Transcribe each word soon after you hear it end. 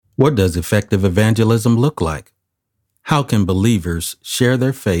What does effective evangelism look like? How can believers share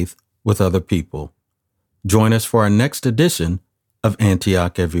their faith with other people? Join us for our next edition of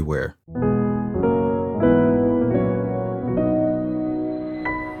Antioch Everywhere.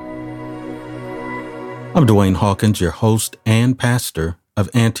 I'm Dwayne Hawkins, your host and pastor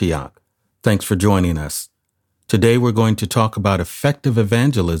of Antioch. Thanks for joining us. Today we're going to talk about effective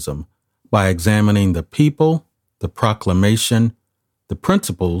evangelism by examining the people, the proclamation, the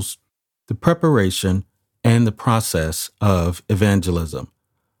principles, the preparation, and the process of evangelism.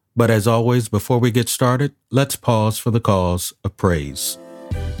 But as always, before we get started, let's pause for the cause of praise.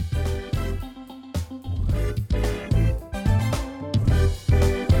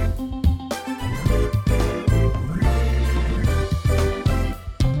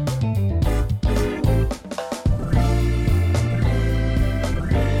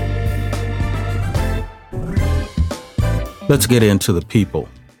 Let's get into the people.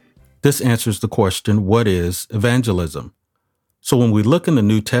 This answers the question, what is evangelism? So when we look in the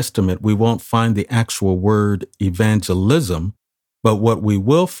New Testament, we won't find the actual word evangelism, but what we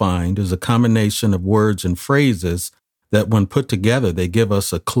will find is a combination of words and phrases that when put together, they give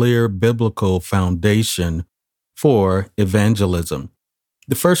us a clear biblical foundation for evangelism.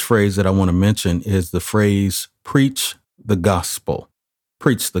 The first phrase that I want to mention is the phrase, preach the gospel.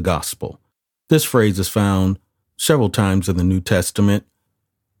 Preach the gospel. This phrase is found several times in the New Testament,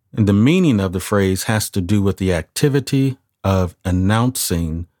 and the meaning of the phrase has to do with the activity of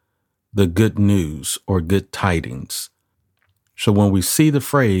announcing the good news or good tidings. So when we see the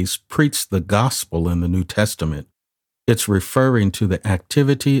phrase preach the gospel in the New Testament, it's referring to the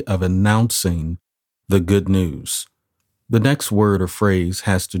activity of announcing the good news. The next word or phrase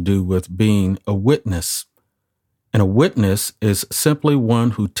has to do with being a witness. And a witness is simply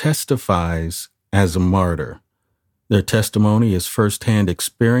one who testifies as a martyr. Their testimony is firsthand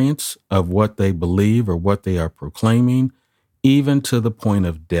experience of what they believe or what they are proclaiming, even to the point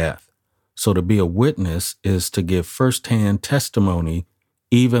of death. So to be a witness is to give firsthand testimony,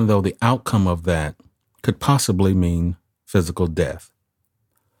 even though the outcome of that could possibly mean physical death.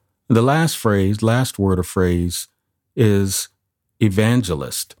 The last word or phrase is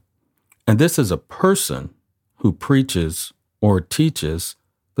evangelist. And this is a person who preaches or teaches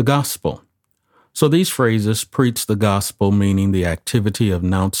the gospel. So these phrases, preach the gospel, meaning the activity of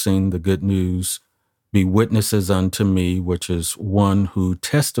announcing the good news, be witnesses unto me, which is one who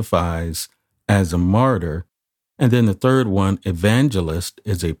testifies as a martyr. And then the third one, evangelist,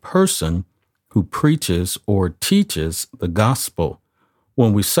 is a person who preaches or teaches the gospel.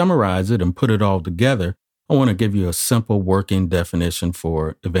 When we summarize it and put it all together, I want to give you a simple working definition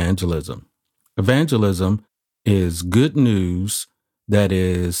for evangelism. Evangelism is good news that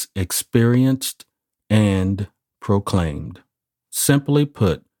is experienced and proclaimed. Simply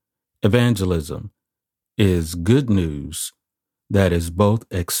put, evangelism is good news that is both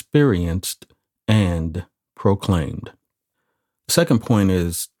experienced and proclaimed. The second point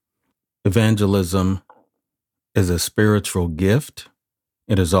is evangelism is a spiritual gift.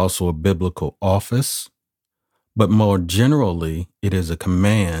 It is also a biblical office, but more generally, it is a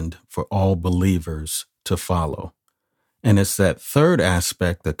command for all believers to follow. And it's that third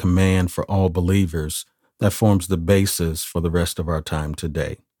aspect, the command for all believers, that forms the basis for the rest of our time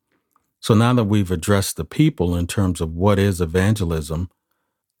today. So now that we've addressed the people in terms of what is evangelism,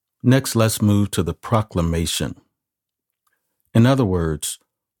 next let's move to the proclamation. In other words,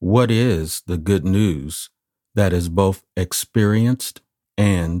 what is the good news that is both experienced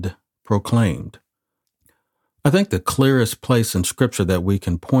and proclaimed? I think the clearest place in Scripture that we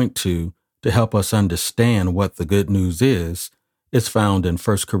can point to help us understand what the good news is found in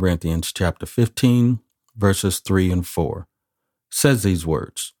 1 Corinthians chapter 15, verses 3 and 4. It says these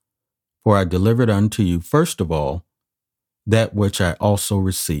words, "For I delivered unto you first of all that which I also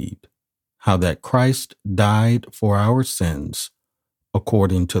received, how that Christ died for our sins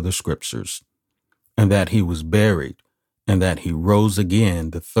according to the Scriptures, and that he was buried, and that he rose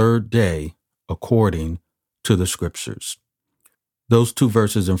again the third day according to the Scriptures." Those two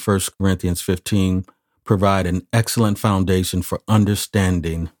verses in 1 Corinthians 15 provide an excellent foundation for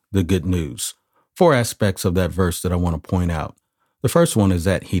understanding the good news. Four aspects of that verse that I want to point out. The first one is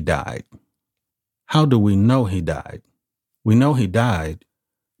that he died. How do we know he died? We know he died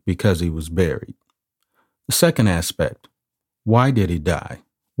because he was buried. The second aspect, why did he die?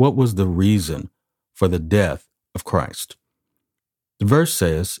 What was the reason for the death of Christ? The verse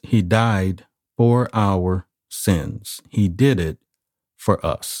says he died for our sins. He did it for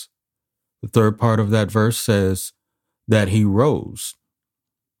us. The third part of that verse says that he rose.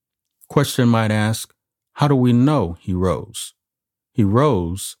 Question might ask, how do we know he rose? He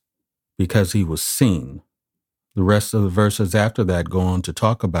rose because he was seen. The rest of the verses after that go on to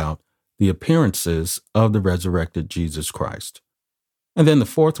talk about the appearances of the resurrected Jesus Christ. And then the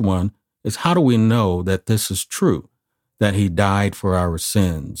fourth one is, how do we know that this is true, that he died for our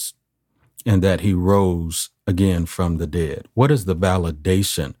sins and that he rose again from the dead? What is the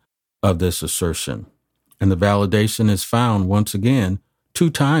validation of this assertion? And the validation is found once again 2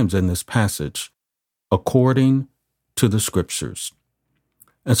 times in this passage, according to the scriptures.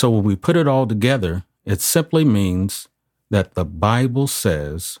 And so when we put it all together, it simply means that the Bible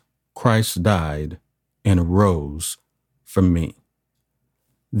says Christ died and rose for me.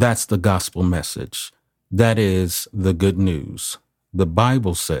 That's the gospel message. That is the good news. The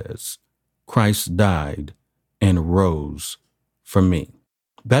Bible says Christ died and rose for me.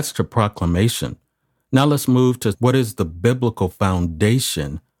 That's the proclamation. Now let's move to what is the biblical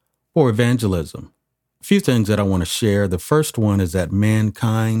foundation for evangelism. A few things that I want to share. The first one is that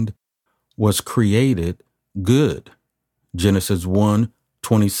mankind was created good. Genesis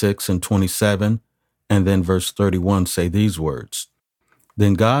 1:26 and 27, and then verse 31 say these words.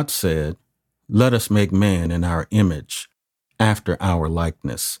 Then God said, let us make man in our image, after our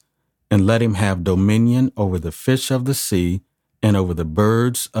likeness, and let him have dominion over the fish of the sea, and over the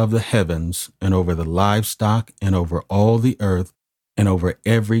birds of the heavens, and over the livestock, and over all the earth, and over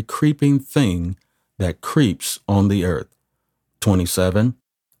every creeping thing that creeps on the earth. 27.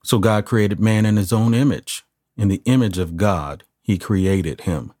 So God created man in his own image. In the image of God, he created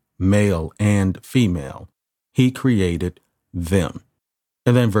him, male and female. He created them.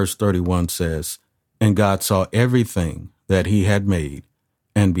 And then verse 31 says, and God saw everything that he had made,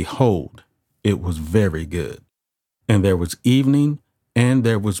 and behold, it was very good. And there was evening, and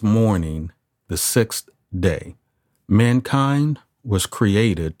there was morning, the 6th day. Mankind was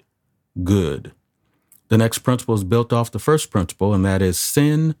created good. The next principle is built off the first principle, and that is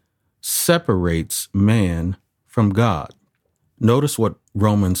sin separates man from God. Notice what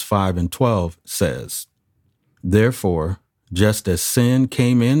Romans 5:12 says. Therefore, just as sin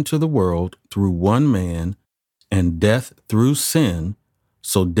came into the world through one man, and death through sin,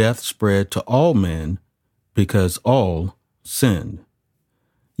 so death spread to all men because all sinned.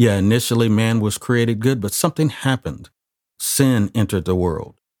 Yeah, initially man was created good, but something happened. Sin entered the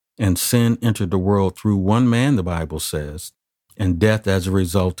world, and sin entered the world through one man, the Bible says, and death as a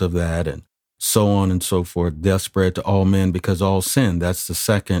result of that, and so on and so forth. Death spread to all men because all sinned. That's the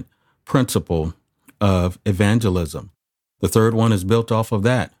second principle of evangelism. The third one is built off of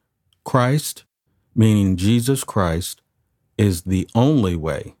that. Christ, meaning Jesus Christ, is the only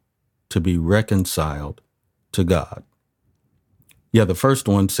way to be reconciled to God. Yeah, the first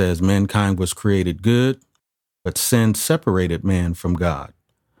one says mankind was created good, but sin separated man from God.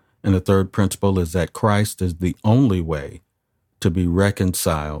 And the third principle is that Christ is the only way to be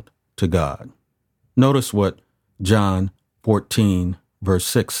reconciled to God. Notice what John 14, verse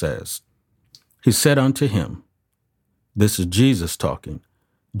 6 says. He said unto him, this is Jesus talking.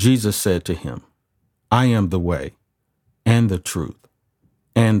 Jesus said to him, I am the way and the truth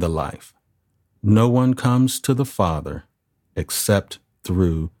and the life. No one comes to the Father except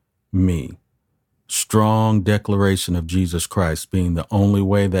through me. Strong declaration of Jesus Christ being the only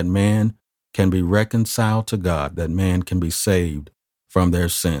way that man can be reconciled to God, that man can be saved from their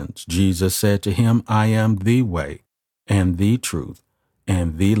sins. Jesus said to him, I am the way and the truth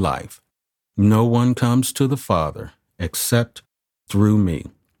and the life. No one comes to the Father except through me.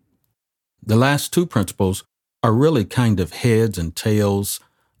 The last two principles are really kind of heads and tails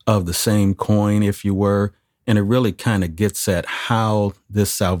of the same coin, if you were, and it really kind of gets at how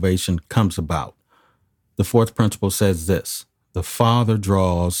this salvation comes about. The fourth principle says this: the Father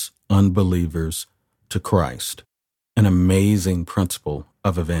draws unbelievers to Christ. An amazing principle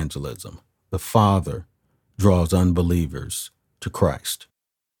of evangelism. The Father draws unbelievers to Christ.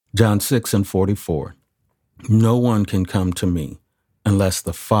 John 6:44. No one can come to me unless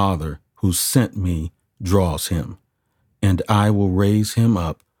the Father who sent me draws him, and I will raise him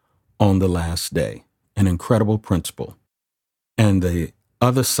up on the last day. An incredible principle. And the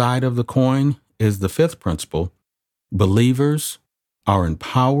other side of the coin is the fifth principle. Believers are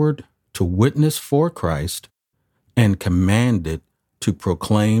empowered to witness for Christ and commanded to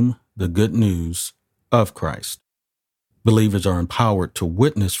proclaim the good news of Christ. Believers are empowered to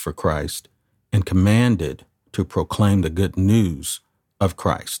witness for Christ and commanded to proclaim the good news of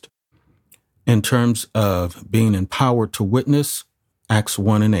Christ. In terms of being empowered to witness, Acts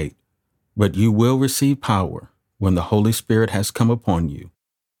 1:8, but you will receive power when the Holy Spirit has come upon you,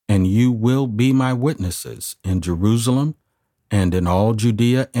 and you will be my witnesses in Jerusalem and in all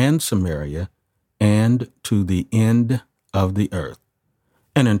Judea and Samaria and to the end of the earth.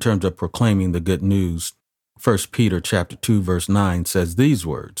 And in terms of proclaiming the good news, 1 Peter chapter 2, verse 9 says these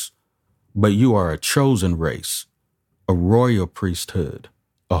words, "But you are a chosen race, a royal priesthood,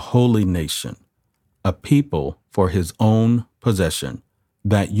 a holy nation, a people for his own possession,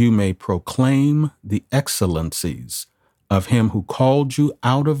 that you may proclaim the excellencies of him who called you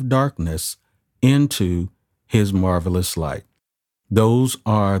out of darkness into his marvelous light." Those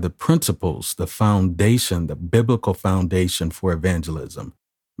are the principles, the foundation, the biblical foundation for evangelism.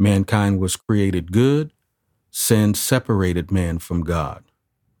 Mankind was created good. Sin separated man from God.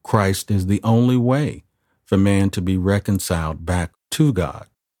 Christ is the only way for man to be reconciled back to God.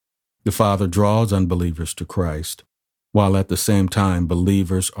 The Father draws unbelievers to Christ, while at the same time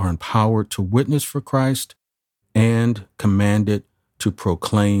believers are empowered to witness for Christ and commanded to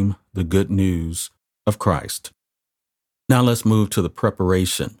proclaim the good news of Christ. Now let's move to the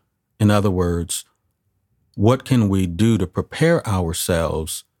preparation. In other words, what can we do to prepare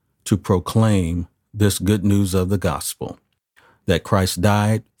ourselves to proclaim this good news of the gospel? That Christ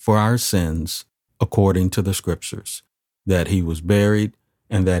died for our sins according to the scriptures, that he was buried,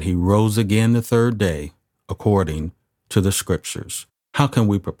 and that he rose again the third day according to the scriptures. How can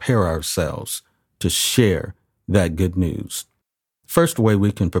we prepare ourselves to share that good news? First way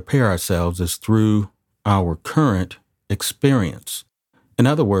we can prepare ourselves is through our current experience. In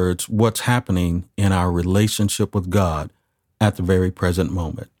other words, what's happening in our relationship with God at the very present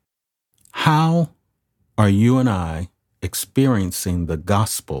moment. How are you and I experiencing the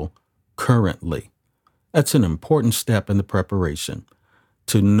gospel currently? That's an important step in the preparation,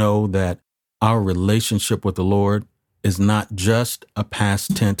 to know that our relationship with the Lord is not just a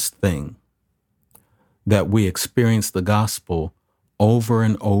past tense thing, that we experience the gospel over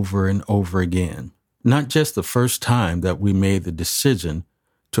and over and over again. Not just the first time that we made the decision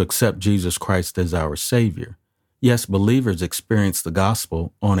to accept Jesus Christ as our Savior. Yes, believers experience the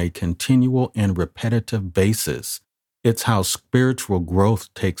gospel on a continual and repetitive basis. It's how spiritual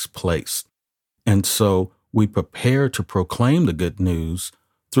growth takes place. And so we prepare to proclaim the good news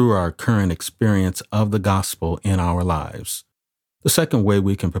through our current experience of the gospel in our lives. The second way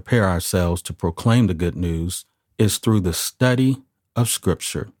we can prepare ourselves to proclaim the good news is through the study of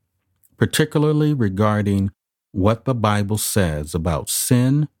Scripture, particularly regarding what the Bible says about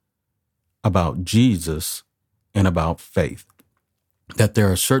sin, about Jesus, and about faith. That there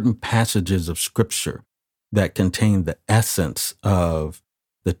are certain passages of Scripture that contain the essence of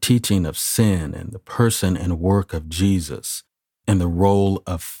the teaching of sin and the person and work of Jesus and the role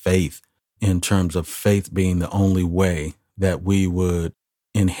of faith, in terms of faith being the only way that we would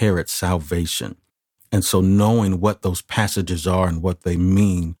inherit salvation. And so knowing what those passages are and what they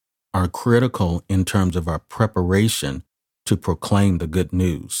mean are critical in terms of our preparation to proclaim the good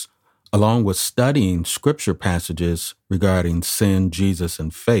news. Along with studying scripture passages regarding sin, Jesus,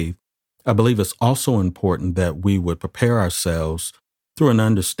 and faith, I believe it's also important that we would prepare ourselves through an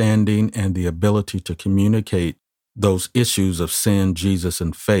understanding and the ability to communicate those issues of sin, Jesus,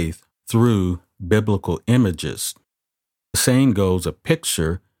 and faith through biblical images. The saying goes, a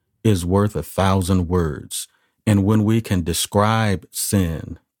picture is worth 1,000 words. And when we can describe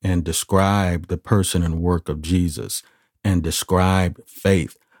sin and describe the person and work of Jesus and describe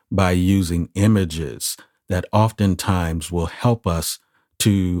faith by using images, that oftentimes will help us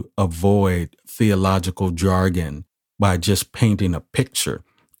to avoid theological jargon by just painting a picture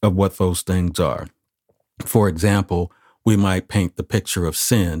of what those things are. For example, we might paint the picture of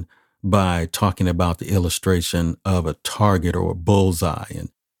sin by talking about the illustration of a target or a bullseye. And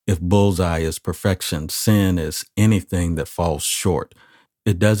if bullseye is perfection, sin is anything that falls short.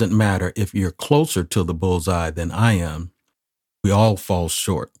 It doesn't matter if you're closer to the bullseye than I am. We all fall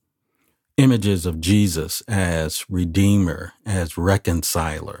short. Images of Jesus as Redeemer, as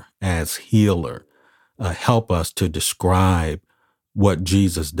Reconciler, as Healer, help us to describe what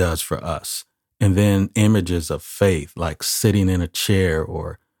Jesus does for us. And then images of faith, like sitting in a chair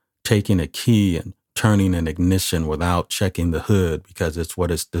or taking a key and turning an ignition without checking the hood because it's what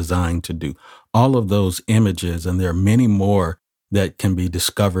it's designed to do. All of those images, and there are many more that can be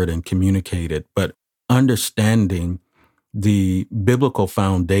discovered and communicated, but understanding the biblical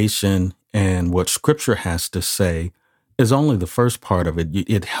foundation and what Scripture has to say is only the first part of it.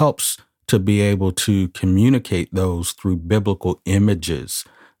 It helps to be able to communicate those through biblical images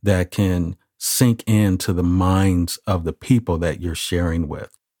that can sink into the minds of the people that you're sharing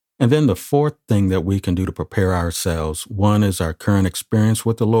with. And then the fourth thing that we can do to prepare ourselves, one is our current experience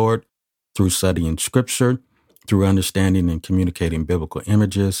with the Lord through studying Scripture, through understanding and communicating biblical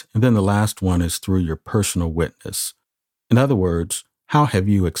images. And then the last one is through your personal witness. In other words, how have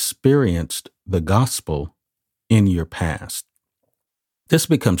you experienced the gospel in your past? This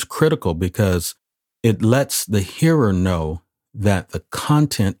becomes critical because it lets the hearer know that the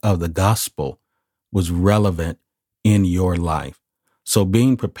content of the gospel was relevant in your life. So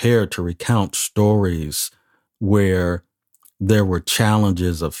being prepared to recount stories where there were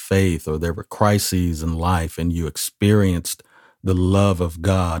challenges of faith or there were crises in life and you experienced the love of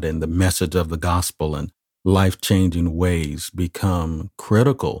God and the message of the gospel in life-changing ways become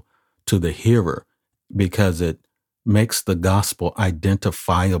critical to the hearer because it makes the gospel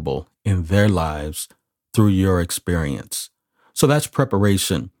identifiable in their lives through your experience. So that's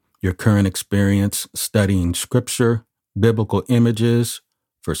preparation, your current experience, studying scripture, biblical images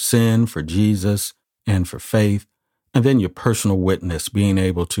for sin, for Jesus, and for faith, and then your personal witness, being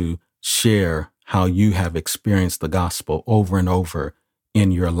able to share how you have experienced the gospel over and over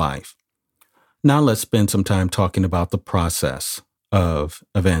in your life. Now let's spend some time talking about the process of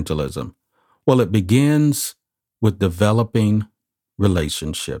evangelism. Well, it begins with developing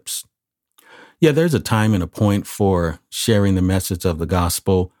relationships. Yeah, there's a time and a point for sharing the message of the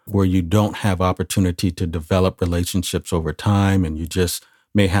gospel where you don't have opportunity to develop relationships over time and you just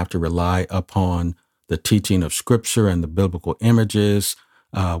may have to rely upon the teaching of scripture and the biblical images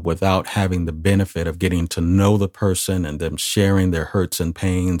without having the benefit of getting to know the person and them sharing their hurts and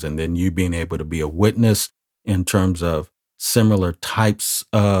pains and then you being able to be a witness in terms of similar types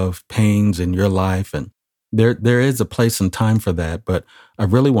of pains in your life. And there is a place and time for that, but I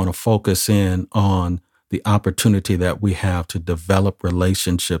really want to focus in on the opportunity that we have to develop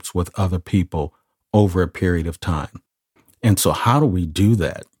relationships with other people over a period of time. And so how do we do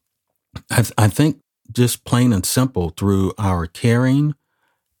that? I think just plain and simple through our caring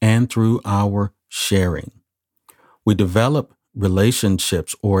and through our sharing. We develop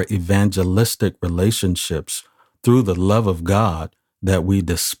relationships or evangelistic relationships through the love of God that we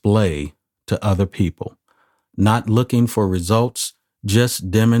display to other people. Not looking for results,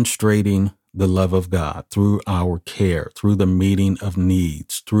 just demonstrating the love of God through our care, through the meeting of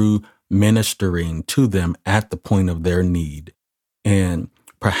needs, through ministering to them at the point of their need. And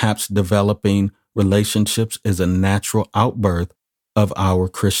perhaps developing relationships is a natural outbirth of our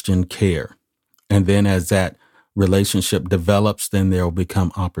Christian care. And then as that relationship develops, then there will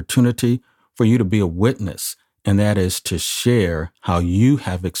become opportunity for you to be a witness, and that is to share how you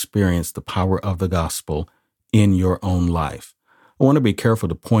have experienced the power of the gospel in your own life. I want to be careful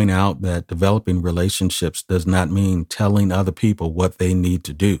to point out that developing relationships does not mean telling other people what they need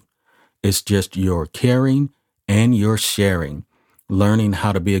to do. It's just your caring and your sharing, learning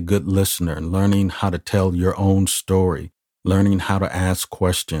how to be a good listener, learning how to tell your own story, learning how to ask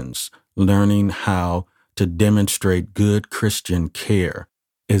questions, learning how to demonstrate good Christian care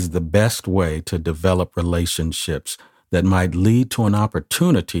is the best way to develop relationships that might lead to an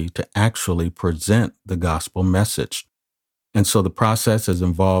opportunity to actually present the gospel message. And so the process is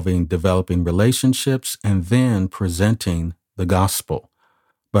involving developing relationships and then presenting the gospel.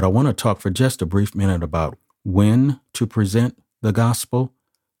 But I want to talk for just a brief minute about when to present the gospel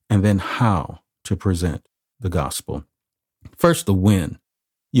and then how to present the gospel. First, the when.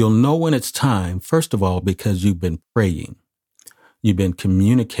 You'll know when it's time, first of all, because you've been praying. You've been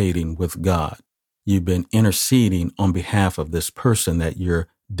communicating with God. You've been interceding on behalf of this person that you're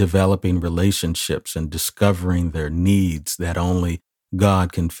developing relationships and discovering their needs that only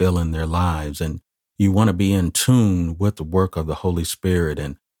God can fill in their lives. And you want to be in tune with the work of the Holy Spirit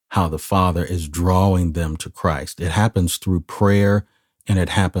and how the Father is drawing them to Christ. It happens through prayer and it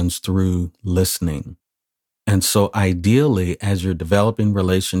happens through listening. And so ideally, as you're developing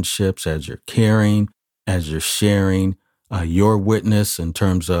relationships, as you're caring, as you're sharing, your witness in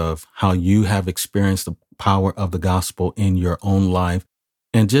terms of how you have experienced the power of the gospel in your own life,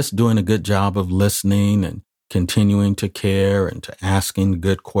 and just doing a good job of listening and continuing to care and to asking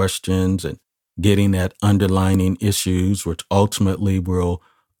good questions and getting at underlining issues, which ultimately will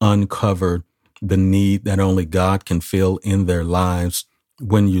uncover the need that only God can fill in their lives.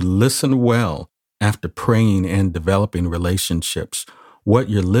 When you listen well after praying and developing relationships, what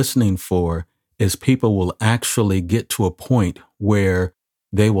you're listening for is people will actually get to a point where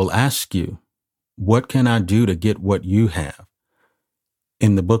they will ask you, what can I do to get what you have?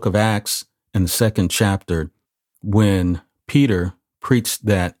 In the book of Acts, in the 2nd chapter, when Peter preached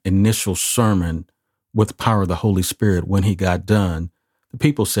that initial sermon with the power of the Holy Spirit, when he got done, the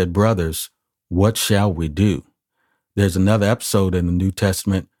people said, brothers, what shall we do? There's another episode in the New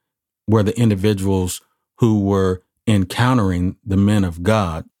Testament where the individuals who were encountering the men of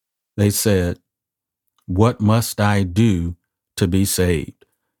God, they said, what must I do to be saved?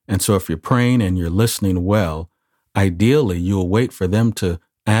 And so if you're praying and you're listening well, ideally you'll wait for them to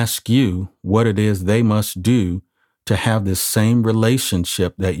ask you what it is they must do to have this same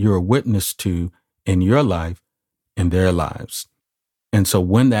relationship that you're a witness to in your life, in their lives. And so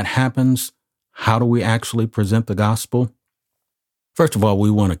when that happens, how do we actually present the gospel? First of all, we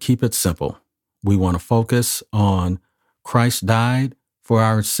want to keep it simple. We want to focus on Christ died for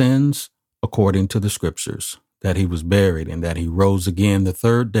our sins according to the scriptures, that he was buried and that he rose again the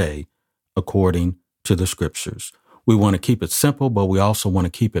third day according to the scriptures. We want to keep it simple, but we also want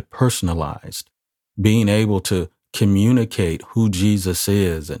to keep it personalized, being able to communicate who Jesus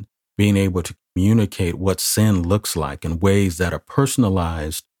is and being able to communicate what sin looks like in ways that are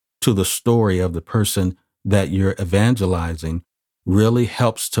personalized to the story of the person that you're evangelizing really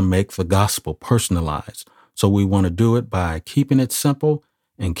helps to make the gospel personalized. So we want to do it by keeping it simple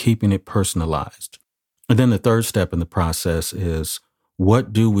and keeping it personalized. And then the third step in the process is,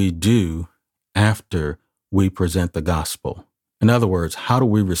 what do we do after we present the gospel? In other words, how do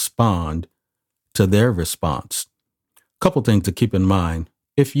we respond to their response? A couple things to keep in mind.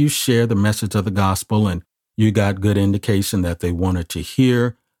 If you share the message of the gospel and you got good indication that they wanted to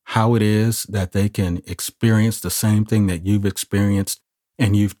hear how it is that they can experience the same thing that you've experienced,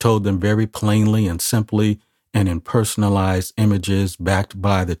 and you've told them very plainly and simply and in personalized images backed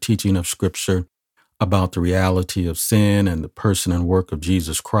by the teaching of Scripture about the reality of sin and the person and work of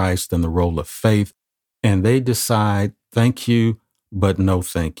Jesus Christ and the role of faith, and they decide, thank you, but no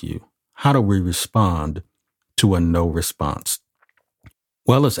thank you. How do we respond to a no response?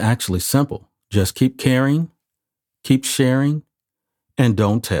 Well, it's actually simple. Just keep caring, keep sharing, and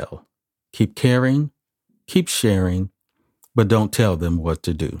don't tell. Keep caring, keep sharing, but don't tell them what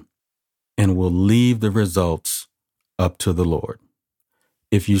to do. And we'll leave the results up to the Lord.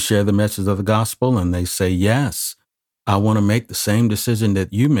 If you share the message of the gospel and they say, yes, I want to make the same decision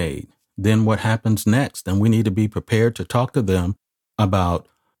that you made, then what happens next? And we need to be prepared to talk to them about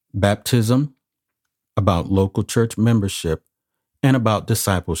baptism, about local church membership, and about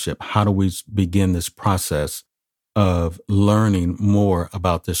discipleship. How do we begin this process of learning more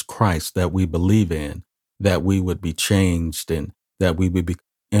about this Christ that we believe in, that we would be changed and that we would be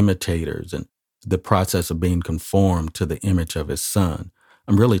imitators, and the process of being conformed to the image of his Son?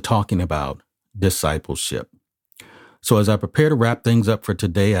 I'm really talking about discipleship. So as I prepare to wrap things up for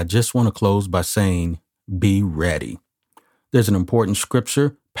today, I just want to close by saying, be ready. There's an important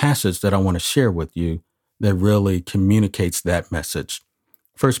scripture passage that I want to share with you that really communicates that message.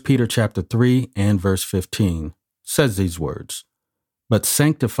 1 Peter chapter 3 and verse 15 says these words, "But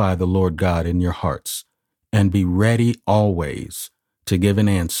sanctify the Lord God in your hearts, and be ready always to give an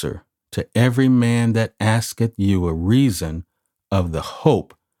answer to every man that asketh you a reason of the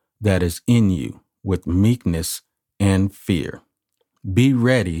hope that is in you with meekness and fear." Be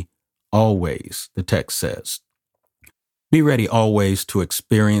ready always, the text says. Be ready always to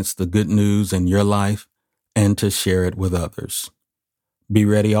experience the good news in your life and to share it with others. Be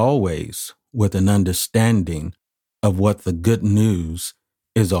ready always with an understanding of what the good news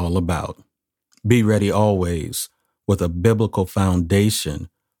is all about. Be ready always with a biblical foundation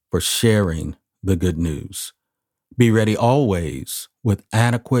for sharing the good news. Be ready always with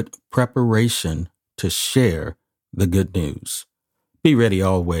adequate preparation to share the good news. Be ready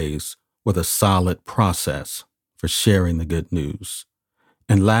always with a solid process for sharing the good news.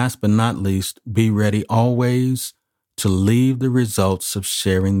 And last but not least, be ready always to leave the results of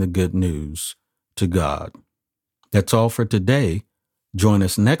sharing the good news to God. That's all for today. Join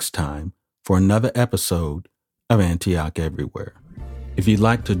us next time for another episode of Antioch Everywhere. If you'd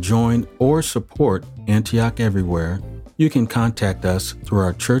like to join or support Antioch Everywhere, you can contact us through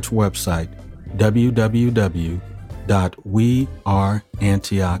our church website,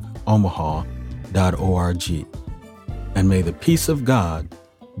 www.weareantiochomaha.org. And may the peace of God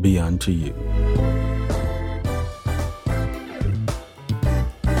be unto you.